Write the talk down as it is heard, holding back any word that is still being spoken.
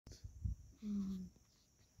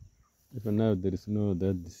Even now there is no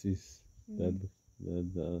that disease.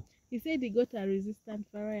 He said he got a resistant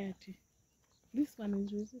variety. This one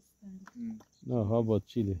is resistant. No, how about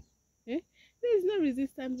chili? There is no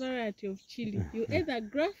resistant variety of chili. You either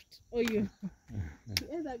graft or you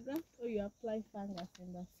apply fungus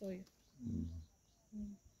in the soil.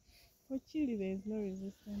 For chili, there is no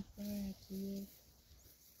resistant variety.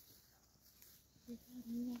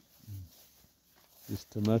 This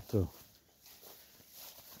tomato.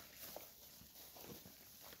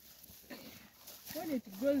 When it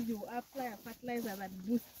grows, you apply a fertilizer that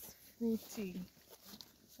boosts fruiting,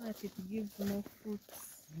 so that it gives more fruits.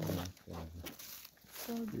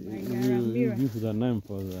 So You use the name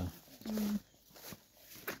for the.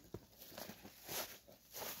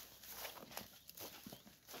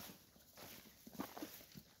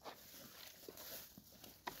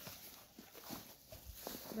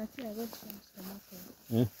 But here I got some tomatoes.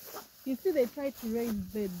 Yeah. You see, they try to raise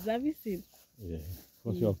beds. Have you seen? Yeah,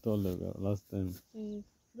 what you have told last time.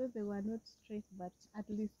 Though they were not straight, but at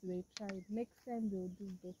least they tried. Next time they will do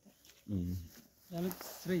better. They are not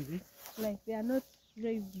straight, eh? Like they are not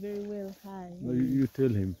raised very well high. No, you tell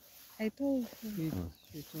him. I told him.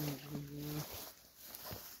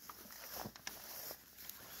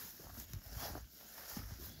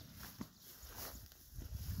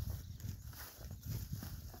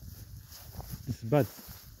 It's bad.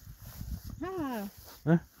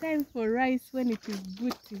 Time for rice when it is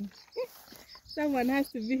booting. Someone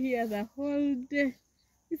has to be here the whole day.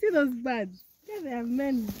 You see those birds? Yeah, they are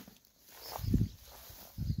men.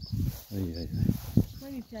 When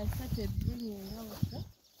it has started bringing out,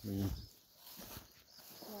 you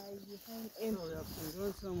find empty. So we have to go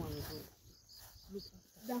someone to look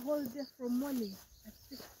the whole day from morning at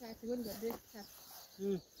 6:30 when the day starts.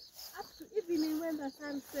 Up to evening when the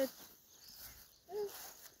sun sets.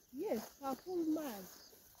 Yes, for a full month.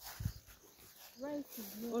 Rice is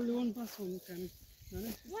not. only one person can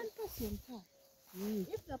manage. One person can.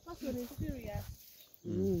 If the person is serious,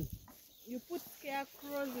 you put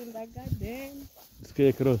scarecrows in the garden.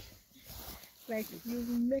 Scarecrows. Like you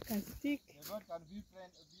make a stick. The God can be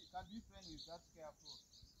friend with that scarecrow.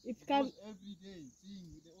 It can. Every day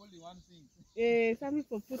seeing the only one thing. Some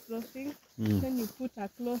people put those things. Then you put a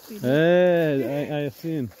cloth in. Hey, I have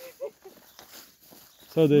seen.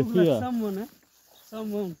 So they Look fear. like someone,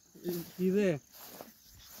 someone is there.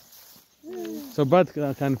 So bad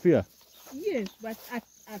can fear. Yes, but at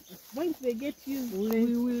once they get used, We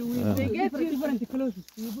they get used. different clothes.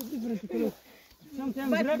 We put different clothes.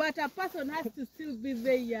 Sometimes But a person has to still be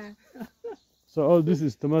there. So all this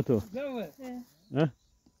is tomato. Yeah.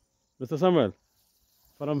 Mr. Samuel,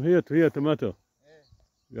 from here to here tomato.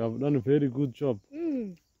 You have done a very good job.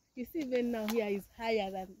 You see, even now here is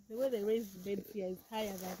higher than the way they raise the beds here is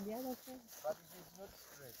higher than the other side. But it is not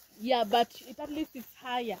straight. Yeah, but at least it's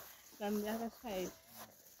higher than the other side.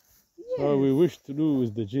 Yes. So we wish to do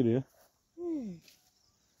with the chili.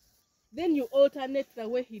 Then you alternate the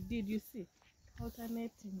way he did. You see,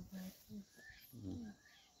 alternating like this.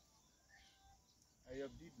 I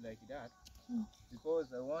have did like that because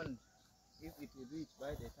I want, if it reach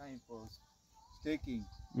by the time for staking,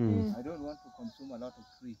 I don't want to consume a lot of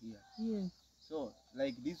tree here. Yes. So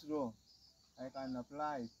like this row, I can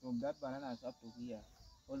apply from that bananas up to here,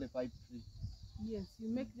 only 5 trees. Yes, you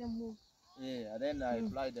make them move. Yeah, and then I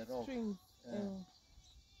apply the row Strings.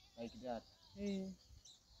 like that.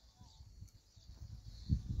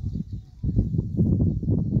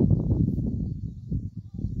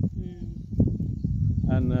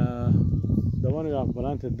 And the one you have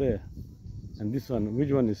planted there, and this one,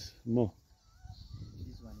 which one is more?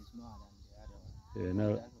 This one is more than the other one.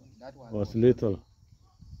 Yeah, now That one was little.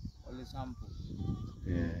 only sample.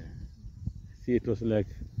 Yeah. See, it was like.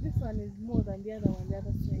 This one is more than the other one, the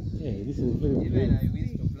other side. Yeah, this is very Even big. I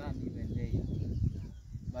wish to plant even there,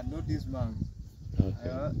 but not this month. Okay.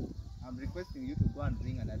 I'm requesting you to go and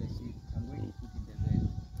bring another seed. I'm going to put in the bed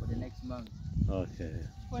for the next month. Okay.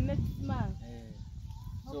 For next month.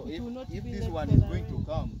 So Hope it will not if be this left one for is the going to rain.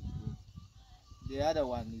 come, the other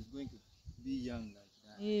one is going to be young like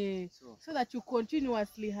that. Yeah. So that you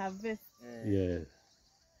continuously harvest. Yes.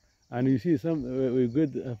 And you see, we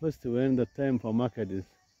good first when the time for market is.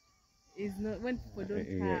 Is not when people don't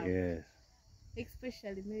have. Yes.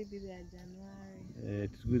 Especially maybe they are January.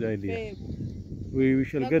 It's a good idea. Feb. We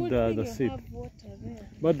shall get good the thing you seed. have water there.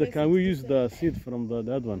 But can we use the seed from the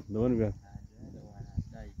other one, the one we have? The other one has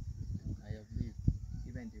died. I have lived.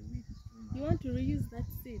 Even the wheat is too much. You want to reuse that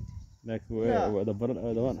seed? Like Yeah. the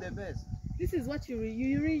one? It's the best. This is what you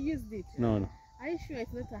reused it. No. Are you sure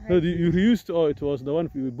it's not a No, hybrid? you reused or it was the one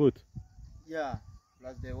we bought? Yeah.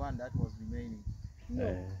 plus the one that was remaining.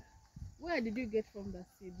 No. Where did you get from the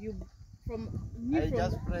seed? You from I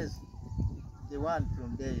just pressed the one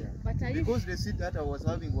from there. But are because the seed that I was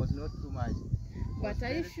having was not too much. But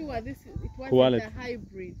are you sure it wasn't Quality. a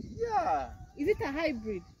hybrid? Yeah. Is it a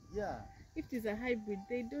hybrid? Yeah. If it is a hybrid,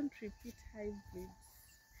 they don't repeat hybrids.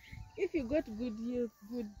 If you got good yield,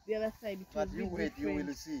 good the other side, it But will you be wait, you different.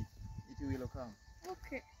 will see. It will come.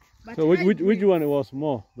 Okay. But So which hybrid- one was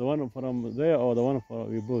more? The one from there or the one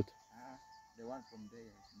from we bought? The one from there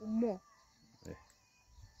is more?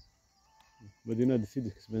 But you know the seed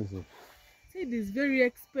is expensive. Seed is very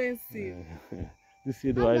expensive. This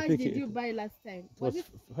seed, How I much think did it you buy last time? was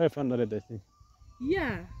 500, I think.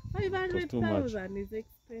 Yeah, too much. 500,000 is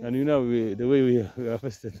expensive. And you know the way we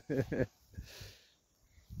harvested.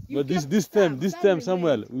 You But kept this some time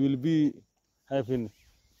Samuel remained. we will be having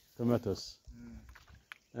tomatoes.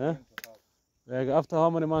 Huh? Like after how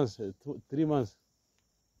many months? 3 months.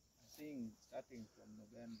 I'm seeing starting from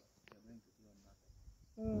November, they're going to be on market.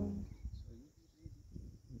 Mm. So you be ready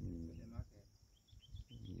for the market.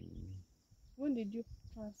 When did you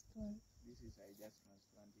transplant? I just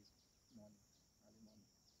transplant this morning, early morning.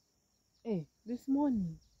 Hey, this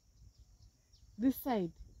morning. This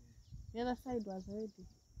side. The other side was ready.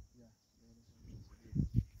 Yeah, the other one yesterday.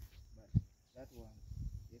 But that one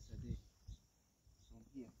yesterday from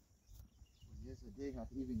here. Yesterday at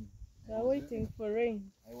evening. We are waiting for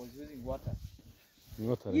rain. I was using water.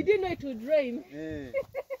 Water. You didn't know it would rain. Hey.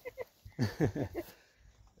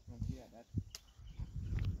 From here, that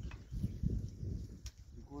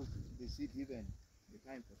because the seed even the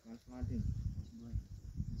time for transplanting was going.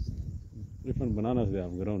 Different bananas they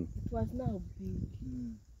have grown. It was now big.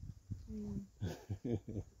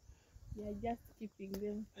 We are just keeping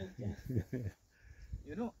them for just.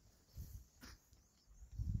 You know,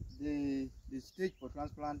 the stage for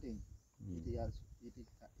transplanting,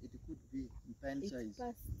 it could be in pen It's size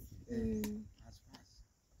fast. as fast.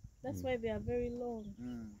 That's why they are very long.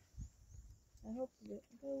 Mm. I hope they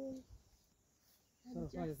will. So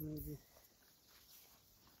size maybe.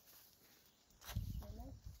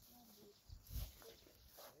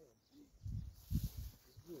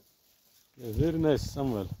 Yeah, very nice,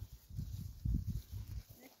 Samuel.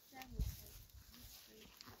 Next time we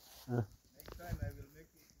Next time I will make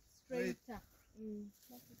it straight. straighter.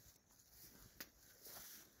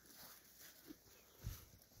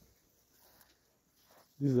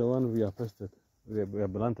 This is the one we have tested. We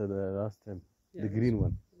have planted last time. Yeah, The green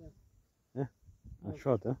one. Yeah. And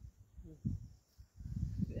short, huh?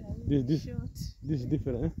 They are This- short. This is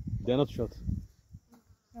different, eh? They are not short.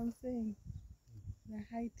 I'm saying the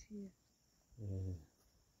height here.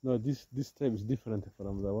 No, this type is different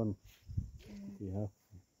from the one we have.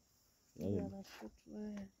 You have a short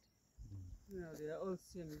word. No, they are all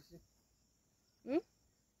same, you see.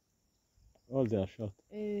 All they are short.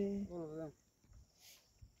 All of them.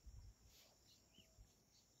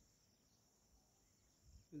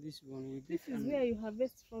 This one we This is where you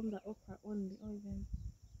harvest from the okra only, or even.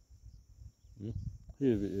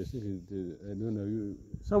 Here, I think I don't know you.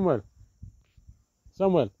 Samuel.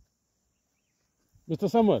 Samuel. Mr.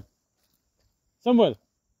 Samuel. Samuel.